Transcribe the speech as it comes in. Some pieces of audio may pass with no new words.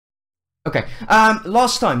Okay,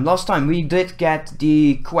 last time we did get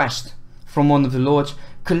the quest from one of the lords,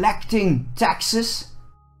 collecting taxes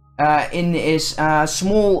in his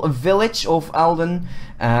small village of Alden.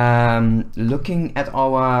 Looking at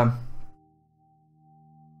our,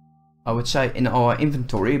 I would say in our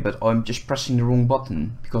inventory, but I'm just pressing the wrong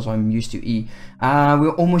button because I'm used to E.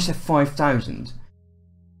 We're almost at 5,000.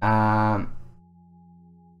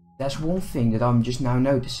 That's one thing that I'm just now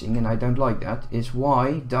noticing, and I don't like that, is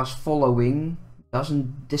why does following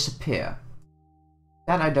doesn't disappear.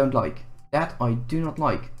 That I don't like. That I do not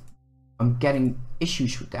like. I'm getting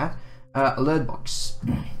issues with that. Alert box.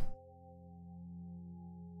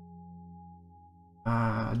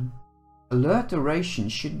 Alert duration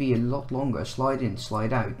should be a lot longer. Slide in,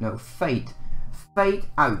 slide out. No, fade. Fade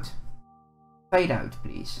out. Fade out,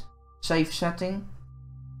 please. Save setting.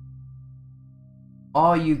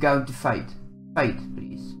 Are you going to fade? Fade,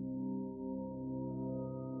 please.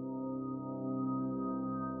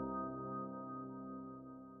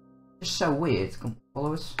 It's so weird. Come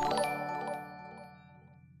follow us.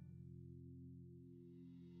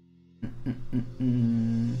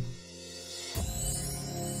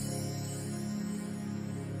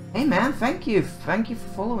 Hey man, thank you for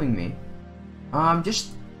following me. I'm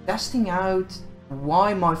just testing out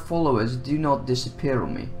why my followers do not disappear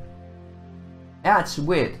on me. Yeah, it's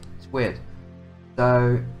weird. It's weird.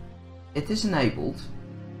 So it is enabled.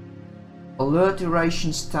 Alert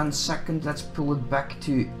durations 10 seconds. Let's pull it back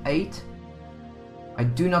to 8. I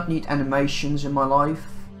do not need animations in my life.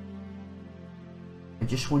 I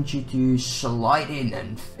just want you to slide in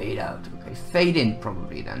and fade out. Okay, fade in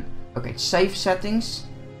probably then. Okay, save settings.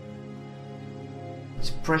 Let's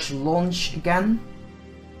press launch again.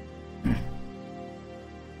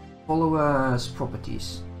 Followers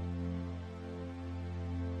properties.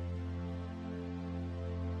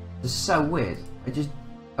 This is so weird.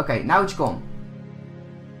 Okay, now it's gone.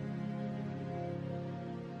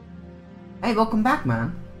 Hey, welcome back,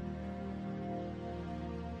 man.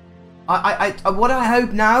 What I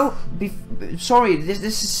hope now, sorry, this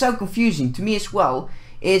is so confusing to me as well,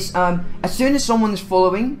 is as soon as someone is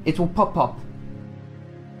following, it will pop up.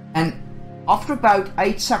 And after about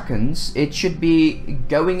 8 seconds, it should be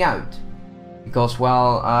going out. Because,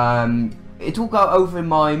 well, it will go over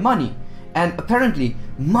my money. And apparently,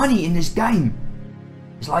 money in this game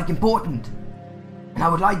is like important. And I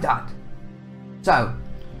would like that. So,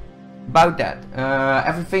 about that.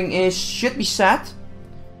 Everything should be set.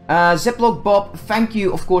 Ziploc Bob, thank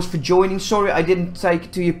you of course for joining. Sorry I didn't take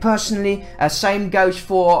it to you personally. Same goes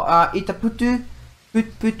for Itaputu.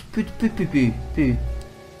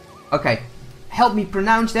 Okay, help me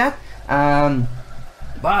pronounce that.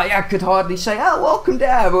 But yeah, I could hardly say, oh, welcome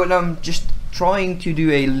there. But I'm just trying to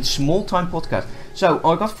do a small time podcast. So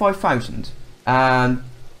I got 5,000. And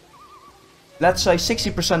let's say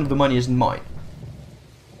 60% of the money isn't mine.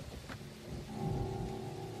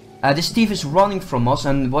 This thief is running from us,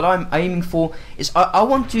 and what I'm aiming for is I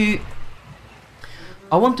want to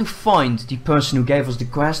find the person who gave us the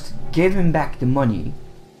quest, give him back the money.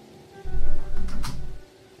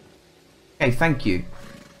 Okay, thank you.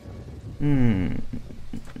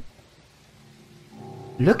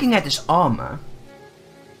 Looking at his armor.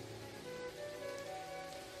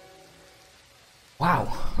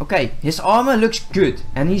 Wow, okay, his armor looks good,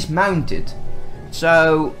 and he's mounted.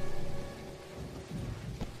 So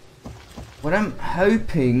what I'm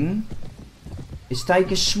hoping is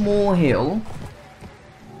take a small hill.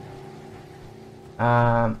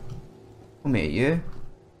 Come here, you.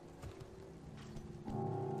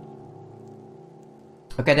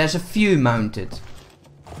 Okay, there's a few mounted.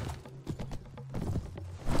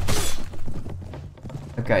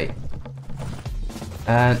 Okay.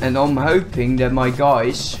 And I'm hoping that my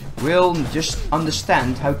guys will just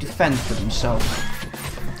understand how to fend for themselves.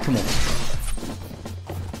 Come on.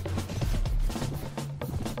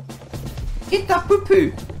 Ita poo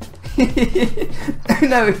poo.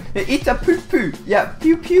 No, ita poo poo. Yeah,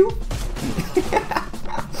 pew pew.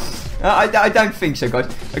 I don't think so,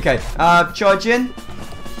 guys. Okay, charge in.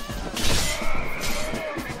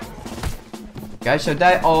 Okay, so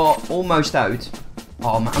they are almost out.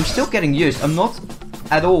 Oh man, I'm still getting used. I'm not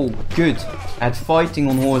at all good at fighting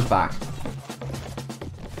on horseback.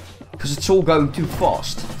 Because it's all going too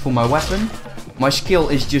fast for my weapon. My skill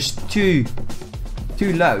is just too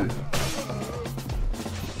low.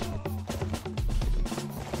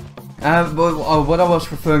 What I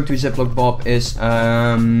was referring to, Ziploc Bob, is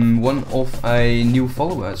one of a new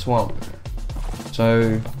follower as well.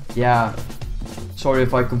 So, yeah. Sorry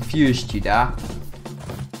if I confused you there.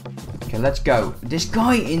 Okay, let's go. This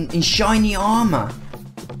guy in shiny armor.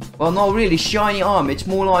 Well, not really shiny arm. It's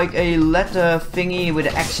more like a letter thingy with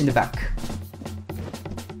an X in the back.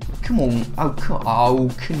 Come on.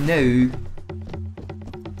 Oh, no.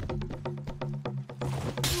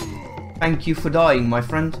 Thank you for dying, my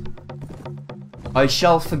friend. I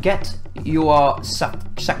shall forget your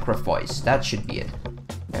sacrifice. That should be it.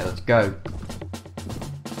 Yeah, let's go.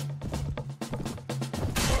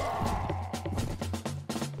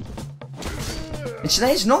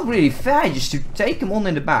 It's not really fair just to take him on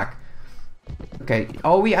in the back. Okay,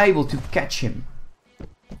 are we able to catch him?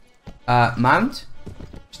 Mount.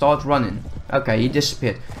 Start running. Okay, he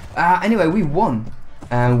disappeared. Anyway, we won.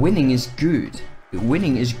 Winning is good.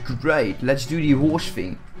 Winning is great. Let's do the horse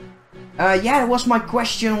thing. Yeah, that was my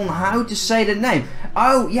question on how to say the name.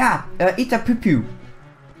 Oh, yeah, Itapupu.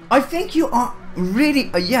 I think you are really...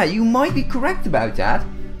 yeah, you might be correct about that.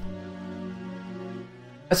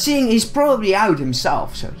 Seeing he's probably out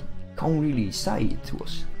himself, so he can't really say it to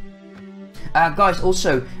us. Guys,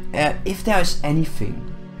 also, if there's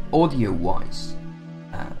anything audio-wise,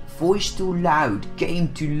 voice too loud,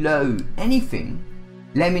 game too low, anything,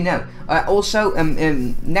 let me know. Also,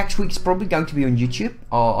 next week's probably going to be on YouTube.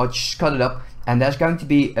 I'll just cut it up, and there's going to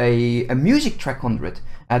be a music track under it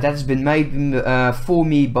that has been made for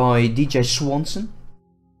me by DJ Swanson,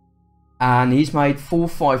 and he's made 4 or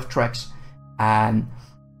 5 tracks, and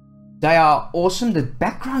they are awesome. The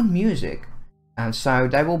background music, and so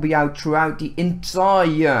they will be out throughout the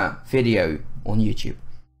entire video on YouTube.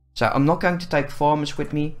 So I'm not going to take farmers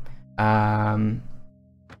with me.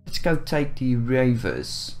 Let's go take the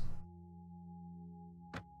ravers.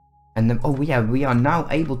 And then, oh yeah, we are now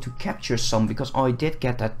able to capture some because I did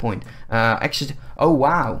get that point. Actually, oh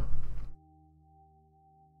wow.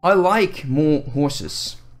 I like more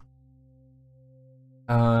horses.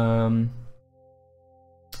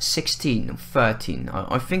 16 or 13.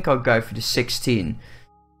 I think I'll go for the 16.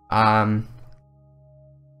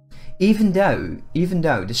 Even though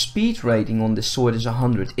the speed rating on this sword is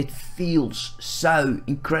 100, it feels so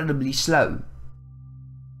incredibly slow.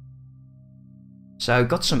 So I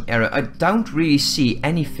got some error. I don't really see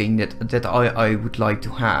anything that I would like to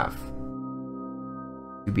have,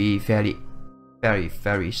 to be very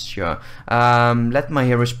sure. Let my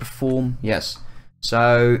heroes perform. Yes.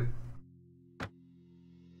 So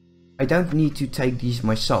I don't need to take these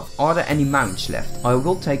myself. Are there any mounts left? I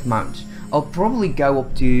will take mounts. I'll probably go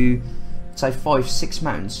up to, say, 5-6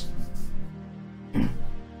 mounts.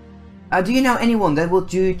 Do you know anyone that will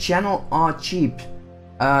do channel are cheap?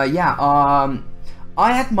 Yeah,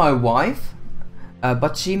 I had my wife,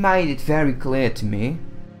 but she made it very clear to me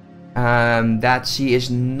that she is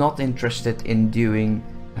not interested in doing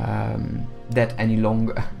that any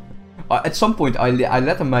longer. At some point I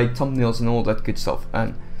let her make thumbnails and all that good stuff,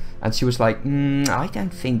 and she was like, I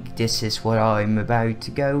don't think this is what I'm about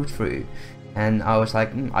to go through. And I was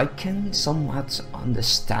like, I can somewhat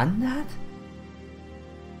understand that.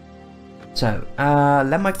 So,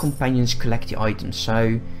 let my companions collect the items,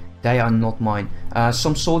 so they are not mine.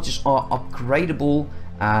 Some soldiers are upgradable.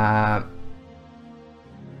 I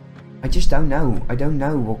just don't know. I don't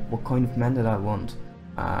know what kind of men that I want.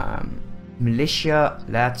 Militia,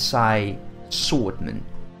 let's say swordmen.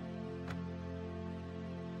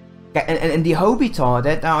 Yeah, and the Hobitar,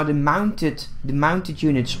 that are the mounted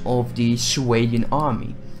units of the Swedian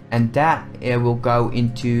army, and that will go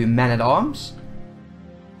into men-at-arms.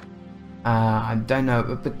 I don't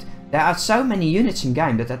know, but there are so many units in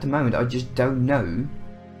game that at the moment I just don't know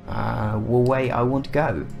what way I want to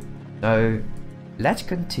go. So let's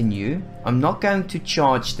continue. I'm not going to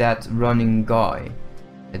charge that running guy.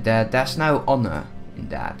 There's no honor in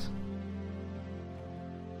that.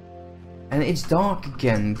 And it's dark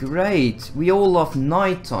again. Great. We all love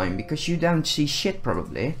nighttime because you don't see shit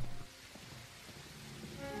probably.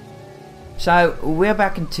 So we're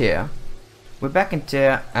back in tier. We're back in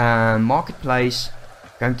tier and marketplace.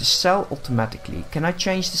 Going to sell automatically. Can I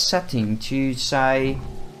change the setting to say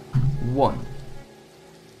 1?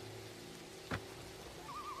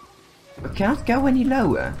 I cannot go any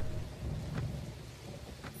lower.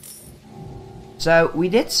 So we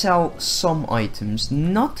did sell some items,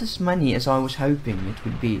 not as many as I was hoping it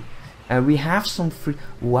would be. We have some free.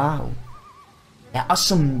 Wow, there are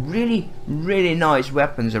some really nice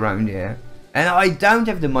weapons around here, and I don't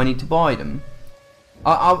have the money to buy them.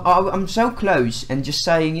 I'm so close and just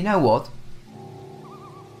saying, you know what?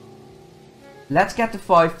 Let's get to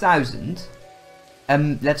 5,000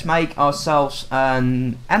 and let's make ourselves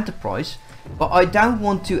an enterprise. But I don't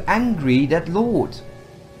want to angry that lord.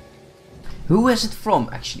 Who is it from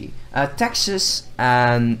actually? Texas,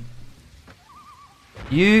 and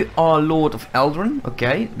you are Lord of Eldron.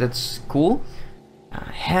 Okay, that's cool.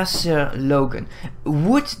 Herr Logan.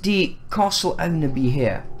 Would the castle owner be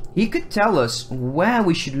here? He could tell us where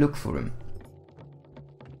we should look for him.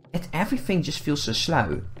 Everything just feels so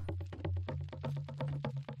slow.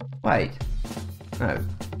 Wait. No.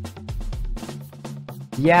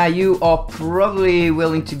 Yeah, you are probably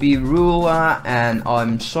willing to be ruler, and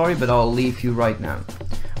I'm sorry, but I'll leave you right now.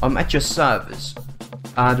 I'm at your service.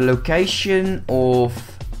 The location of...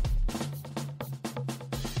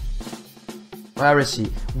 Where is he?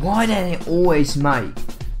 Why do they always make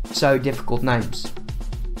so difficult names?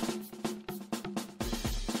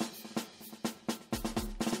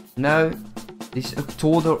 No, this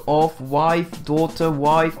daughter of, wife, daughter,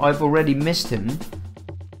 wife. I've already missed him.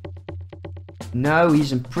 No,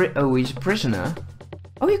 he's a prisoner.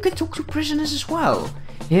 Oh, you can talk to prisoners as well.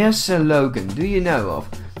 Here's Sir Logan. Do you know of?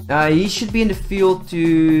 He should be in the field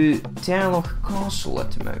to Terlock Castle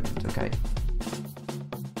at the moment. Okay.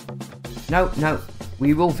 No,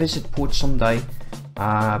 we will visit port someday,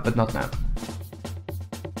 but not now.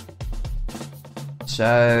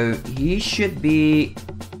 So he should be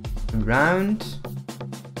around.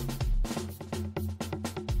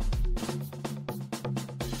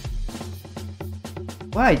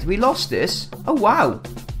 Wait, we lost this? Oh wow!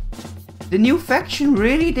 The new faction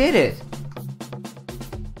really did it!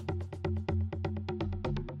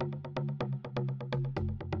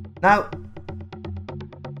 Now...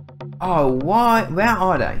 Oh, why? Where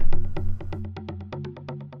are they?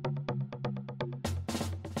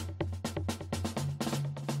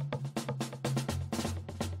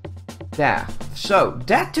 There. So,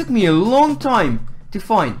 that took me a long time to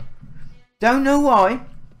find. Don't know why.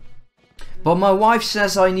 But my wife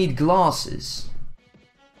says I need glasses.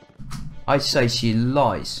 I say she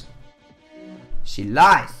lies. She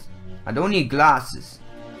lies. I don't need glasses.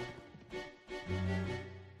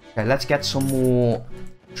 Okay, let's get some more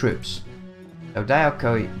troops. So they are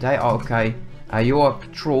okay. They are okay. You are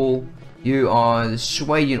patrol. You are the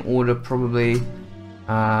Swadian order probably.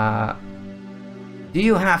 Do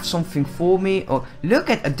you have something for me? Or look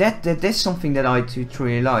at that. That's something that I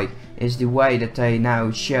truly like. Is the way that they now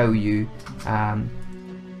show you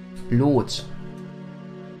lords.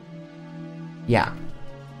 Yeah,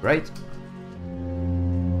 right.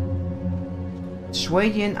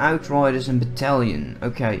 Swadian Outriders and Battalion.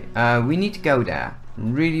 Okay, we need to go there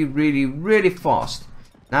really fast.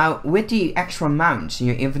 Now, with the extra mounts in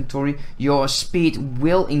your inventory, your speed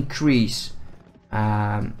will increase.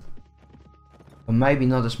 Or maybe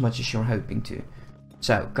not as much as you're hoping to.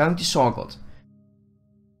 So, going to Sargot.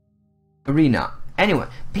 Arena. Anyway,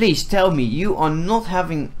 please tell me you are not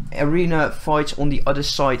having arena fights on the other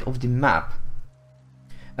side of the map.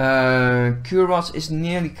 Kuras is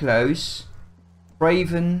nearly close.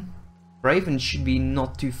 Braven should be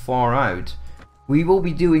not too far out. We will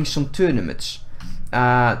be doing some tournaments.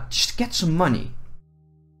 Just get some money.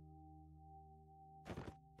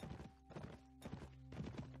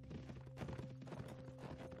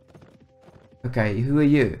 Okay, who are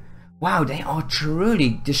you? Wow, they are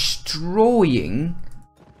truly destroying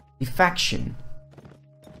the faction.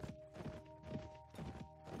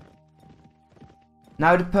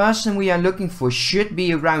 Now the person we are looking for should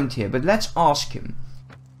be around here, but let's ask him.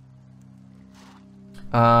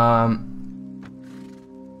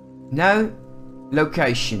 No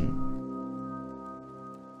location.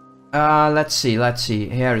 Let's see.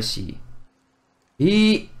 Here is he.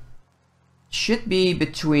 He should be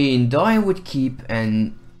between Direwood Keep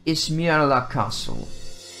and Ismirla Castle.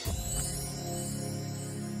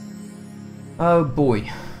 Oh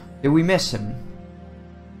boy, did we miss him?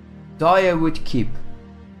 Direwood Keep.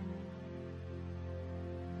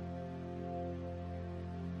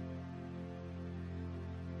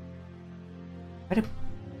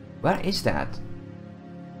 Where is that?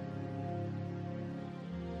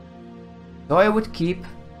 Direwood Keep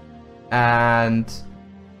and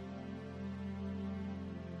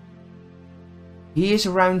he is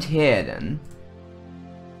around here then.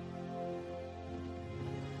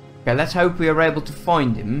 Okay, let's hope we are able to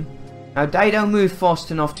find him. Now they don't move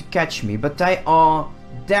fast enough to catch me, but they are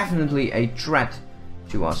definitely a threat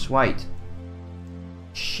to us. Wait.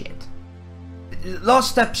 Shit.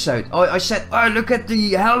 Last episode I said, oh, look at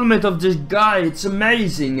the helmet of this guy, it's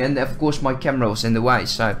amazing, and of course my camera was in the way,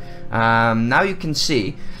 so now you can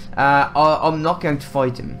see I'm not going to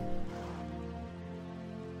fight him.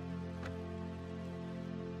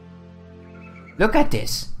 Look at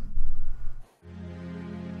this.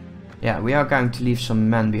 Yeah, we are going to leave some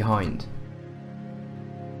men behind.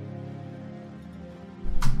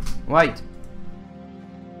 Wait.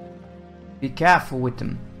 Be careful with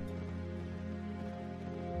them.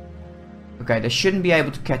 Okay, they shouldn't be able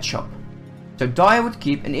to catch up. So Daiwood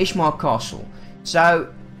Keep and Ishmael Castle.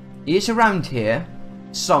 So he is around here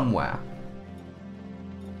somewhere.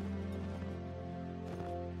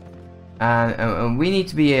 And we need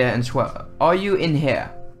to be here and swear. Are you in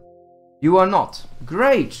here? You are not.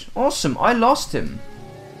 Great. Awesome. I lost him.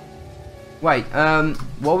 Wait.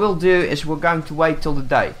 What we'll do is we're going to wait till the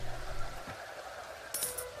day.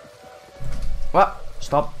 What?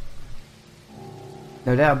 Stop.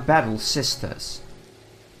 No, they are battle sisters.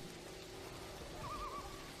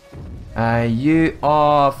 You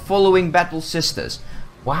are following battle sisters.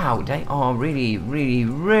 Wow, they are really.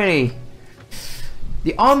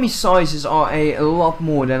 The army sizes are a lot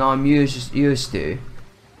more than I'm used to.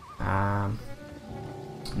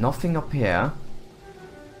 Nothing up here.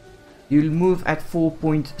 You'll move at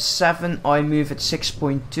 4.7. I move at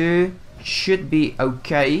 6.2. Should be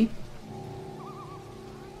okay.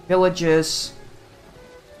 Villages.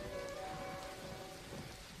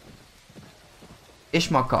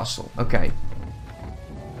 Ishmael Castle. Okay.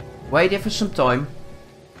 Wait here for some time.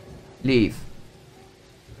 Leave.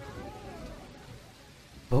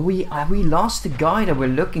 But we lost the guy that we're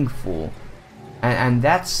looking for, and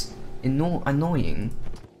that's annoying.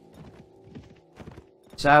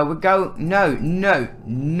 So we go. No,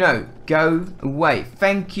 go away.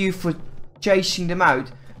 Thank you for chasing them out.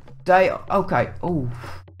 Okay. Oh,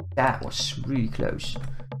 that was really close.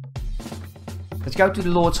 Let's go to the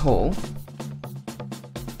Lord's Hall,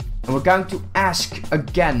 and we're going to ask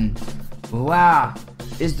again. Where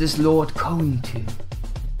is this Lord going to?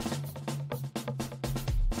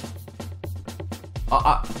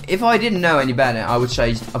 If I didn't know any better, I would say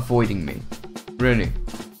he's avoiding me. Really.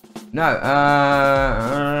 No,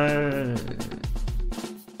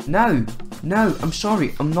 no, I'm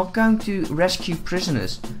sorry. I'm not going to rescue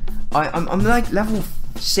prisoners. I'm like level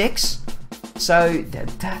 6. So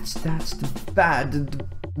that's the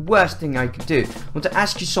worst thing I could do. I want to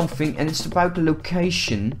ask you something, and it's about the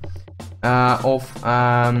location of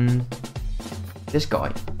this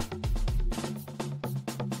guy.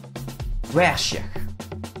 Where's you?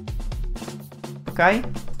 Okay.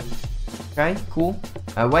 Okay, cool.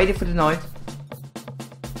 Waiting for the night.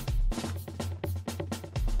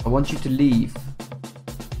 I want you to leave.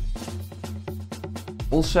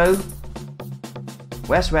 Also,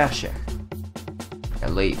 where's Wersje? Yeah,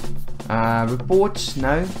 leave. Reports?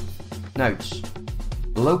 No. Notes.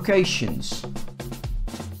 Locations.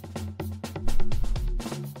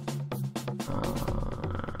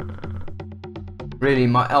 Really,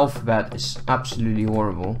 my alphabet is absolutely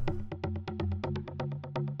horrible.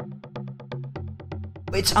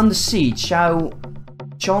 It's under siege, so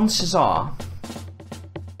chances are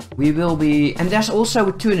we will be... And there's also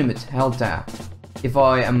a tournament held there, if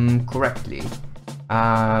I am correctly.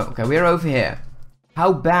 Okay, we're over here.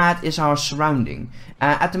 How bad is our surrounding?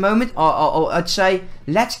 At the moment, I'd say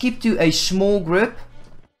let's keep to a small group.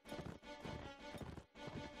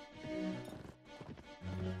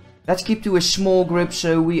 Let's keep to a small group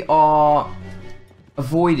so we are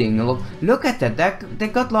avoiding a lot. Look at that, they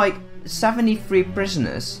got like 73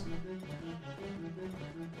 prisoners.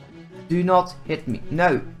 Do not hit me.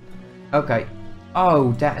 No. Okay.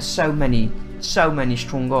 Oh, there's so many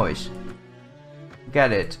strong guys.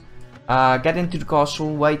 Get it. Get into the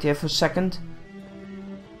castle. Wait here for a second.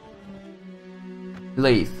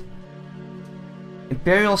 Leave.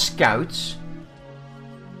 Imperial scouts.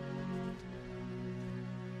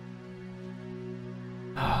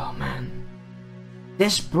 Oh man.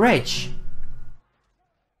 This bridge.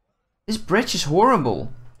 This bridge is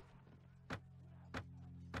horrible.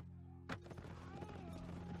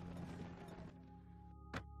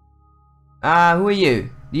 Who are you?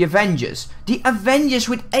 The Avengers. The Avengers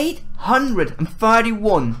with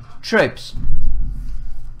 831 troops.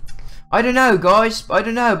 I don't know, guys. I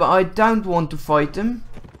don't know, but I don't want to fight them.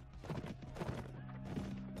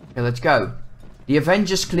 Okay, let's go. The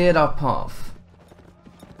Avengers cleared our path.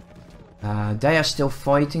 They are still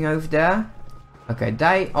fighting over there. Okay,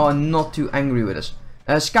 they are not too angry with us.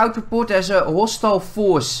 Scout report, there's a hostile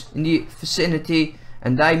force in the vicinity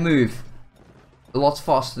and they move a lot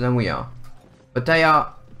faster than we are. But they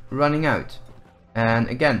are running out. And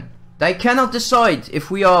again, they cannot decide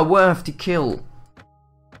if we are worth to kill.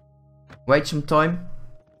 Wait some time.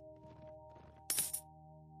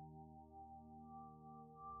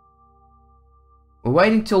 We're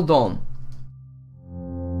waiting till dawn.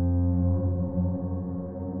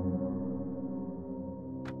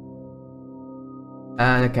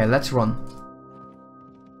 Okay, let's run.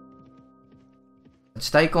 Let's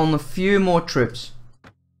take on a few more troops.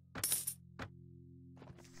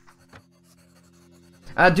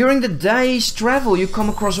 During the day's travel, you come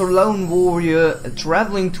across a lone warrior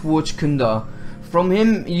traveling towards Kunda. From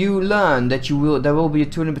him, you learn that there will be a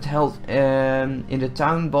tournament held in the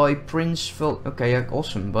town by Prince Phil. Okay, yeah,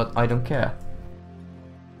 awesome, but I don't care.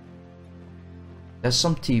 There's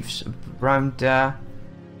some thieves around there.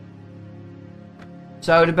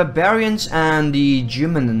 So the barbarians and the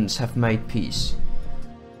Germans have made peace.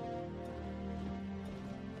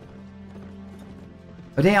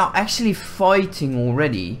 But they are actually fighting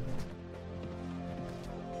already.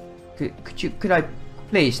 Could I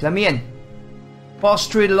please let me in? Pass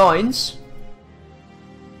through the lines.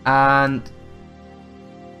 And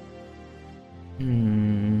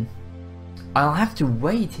I'll have to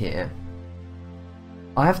wait here.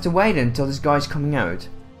 I have to wait until this guy's coming out.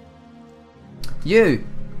 You,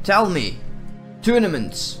 tell me.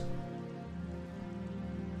 Tournaments.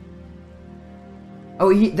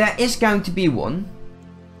 Oh, there is going to be one.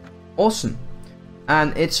 Awesome.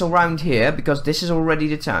 And it's around here because this is already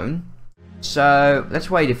the town. So let's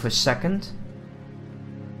wait for a second.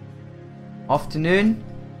 Afternoon.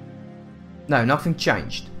 No, nothing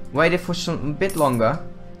changed. Waited for a bit longer.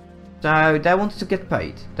 So they wanted to get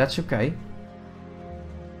paid. That's okay.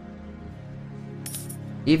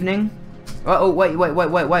 Evening. Oh wait.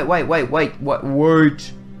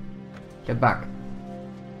 Get back.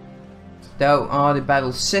 There are the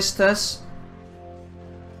battle sisters.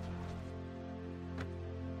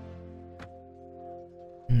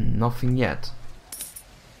 Nothing yet.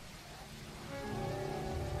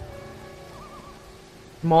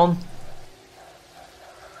 Come on.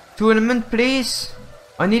 Tournament, please.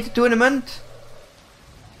 I need a tournament.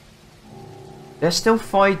 They're still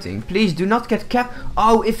fighting. Please do not get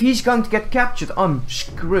Oh, if he's going to get captured, I'm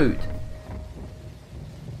screwed.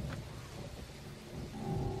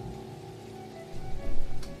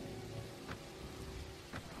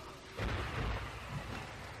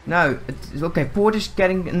 No, okay, Port is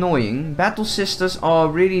getting annoying. Battle Sisters are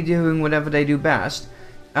really doing whatever they do best.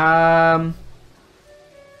 They are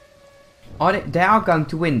going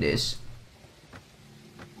to win this.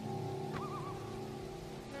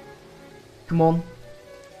 Come on.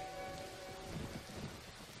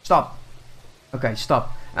 Stop. Okay,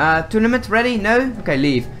 stop. Tournament ready? No? Okay,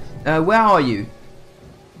 leave. Where are you?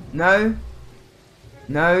 No.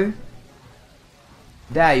 No.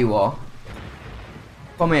 There you are.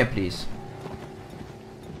 Come here, please.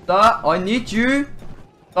 Stop, I need you.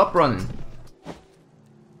 Stop running.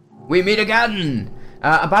 We meet again.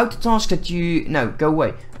 About the task that you... No, go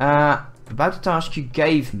away. About the task you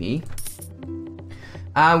gave me.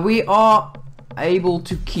 We are able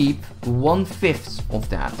to keep 1/5 of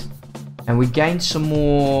that. And we gained some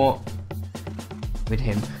more with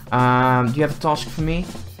him. Do you have a task for me?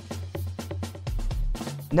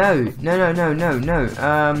 No.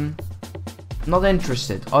 Not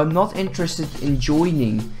interested. I'm not interested in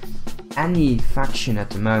joining any faction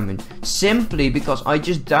at the moment. Simply because I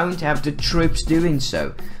just don't have the troops doing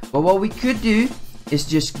so. But what we could do is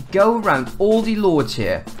just go around all the lords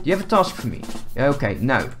here. Do you have a task for me? Okay,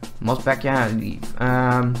 no. Must back your hand and leave.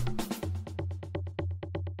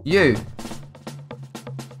 You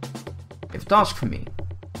have a task for me.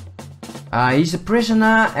 He's a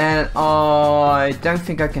prisoner and I don't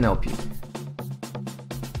think I can help you.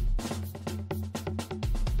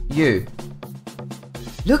 You.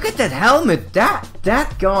 Look at that helmet.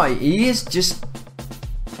 That guy, he is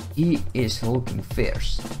looking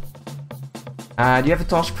fierce. Do you have a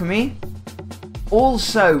task for me?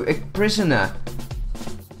 Also a prisoner.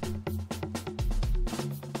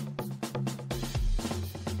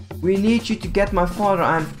 We need you to get my father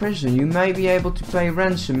out of prison. You may be able to pay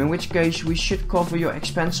ransom, in which case we should cover your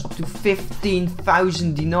expense up to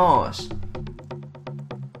 15,000 dinars.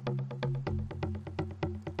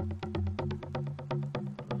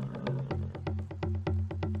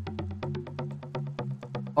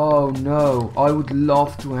 Oh no, I would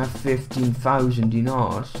love to have 15,000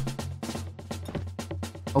 dinars.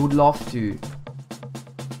 I would love to.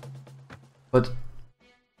 But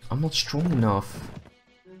I'm not strong enough.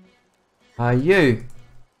 You.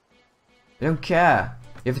 I don't care.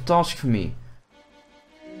 You have a task for me.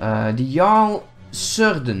 The Jarl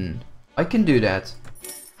Surden. I can do that.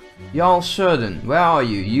 Jarl Surden, where are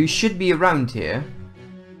you? You should be around here.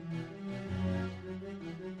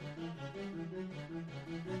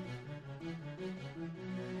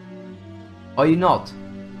 Are you not?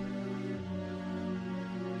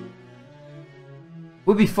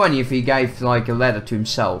 Would be funny if he gave like a letter to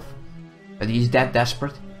himself. But he's that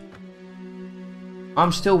desperate.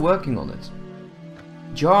 I'm still working on it.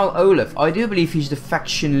 Jarl Olaf. I do believe he's the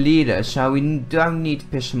faction leader, so we don't need to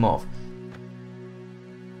piss him off.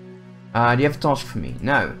 Do you have a task for me?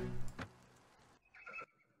 No.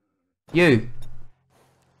 You.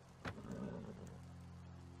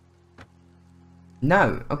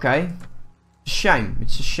 No, okay. It's a shame,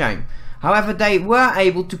 it's a shame. However, they were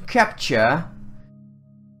able to capture...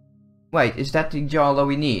 Wait, is that the jar that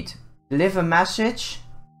we need? Deliver message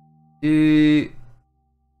to...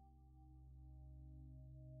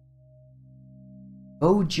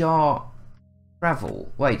 Ojar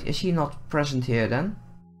Travel. Wait, is he not present here then?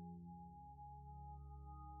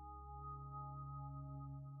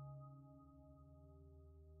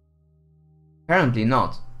 Apparently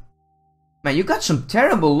not. Man, you got some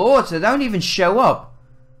terrible lords that don't even show up.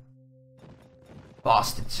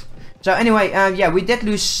 Bastards. So anyway, yeah, we did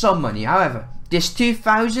lose some money. However, this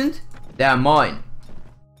 2,000, they're mine.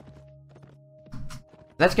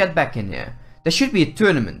 Let's get back in here. There should be a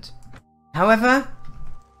tournament. However...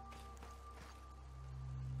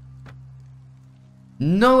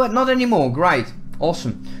 No, not anymore. Great.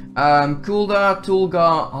 Awesome. Kulda,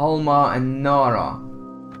 Tulga, Halma, and Nara.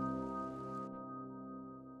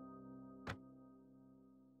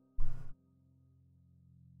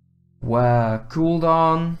 Where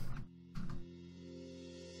Kuldan.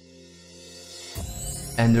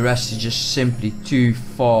 And the rest is just simply too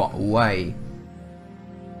far away.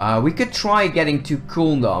 We could try getting to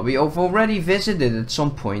Kulda. We have already visited at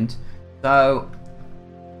some point. So...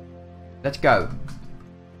 let's go.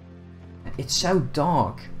 It's so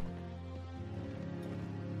dark.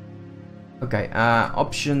 Okay,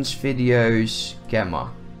 options, videos,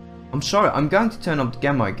 gamma. I'm sorry, I'm going to turn up the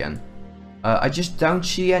gamma again. I just don't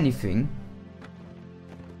see anything.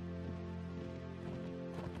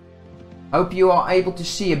 Hope you are able to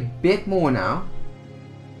see a bit more now.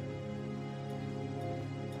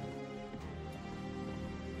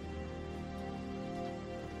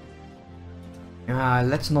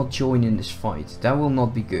 Let's not join in this fight. That will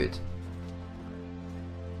not be good.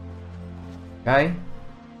 Okay.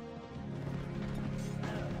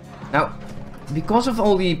 Now, because of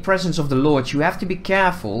all the presence of the lords, you have to be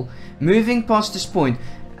careful moving past this point.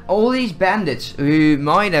 All these bandits who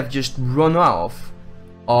might have just run off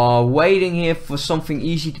are waiting here for something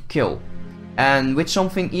easy to kill. And with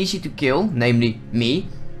something easy to kill, namely me,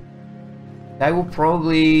 they will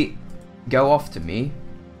probably go after me.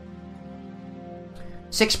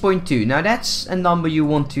 6.2. Now that's a number you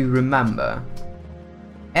want to remember.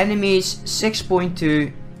 Enemies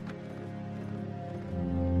 6.2.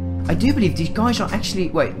 I do believe these guys are actually...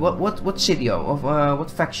 Wait, what city of what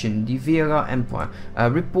faction? The Vera Empire.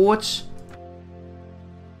 Reports.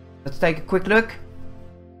 Let's take a quick look.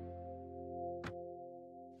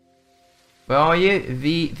 Where are you?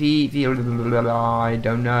 I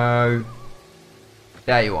don't know.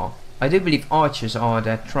 There you are. I do believe archers are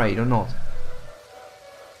their trade, or not?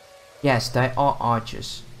 Yes, they are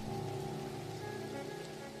archers.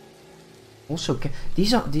 Also,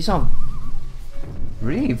 these are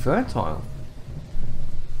really fertile.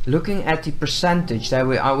 Looking at the percentage,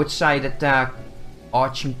 I would say that they're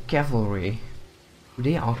arching cavalry.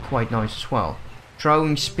 They are quite nice as well.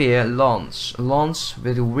 Throwing spear, lance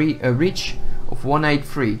with a reach of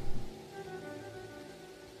 183.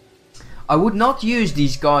 I would not use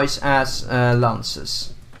these guys as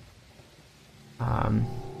lances.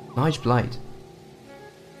 Nice blade.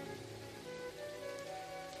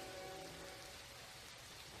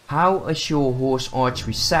 How is your horse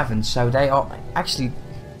archery 7? So they are actually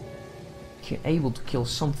able to kill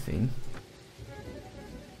something.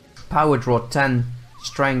 Power draw 10,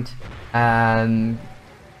 strength, and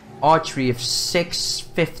archery of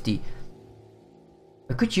 650.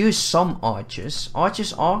 I could use some archers.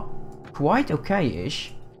 Archers are quite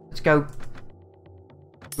okay-ish. Let's go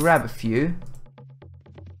grab a few.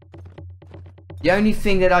 The only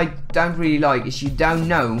thing that I don't really like is you don't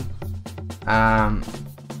know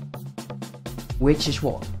which is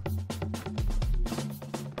what.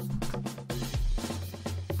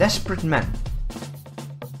 Desperate men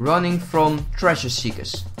running from treasure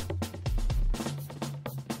seekers.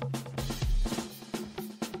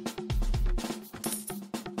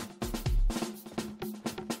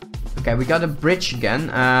 Okay, we got a bridge again.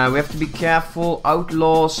 We have to be careful.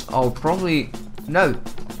 Outlaws. Oh, probably no.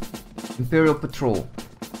 Imperial Patrol.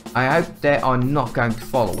 I hope they are not going to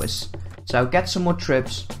follow us. So get some more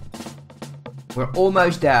troops. We're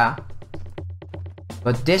almost there.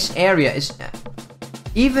 But this area is...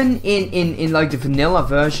 even in like the vanilla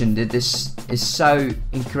version, that this is so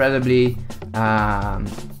incredibly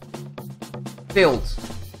filled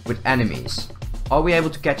with enemies. Are we able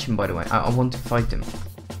to catch him, by the way? I want to fight them.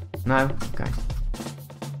 No? Okay.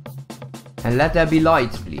 And let there be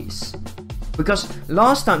light, please. Because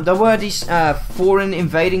last time there were these foreign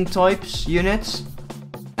invading types units,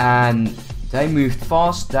 and they moved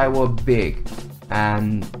fast, they were big,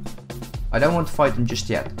 and I don't want to fight them just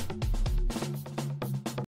yet.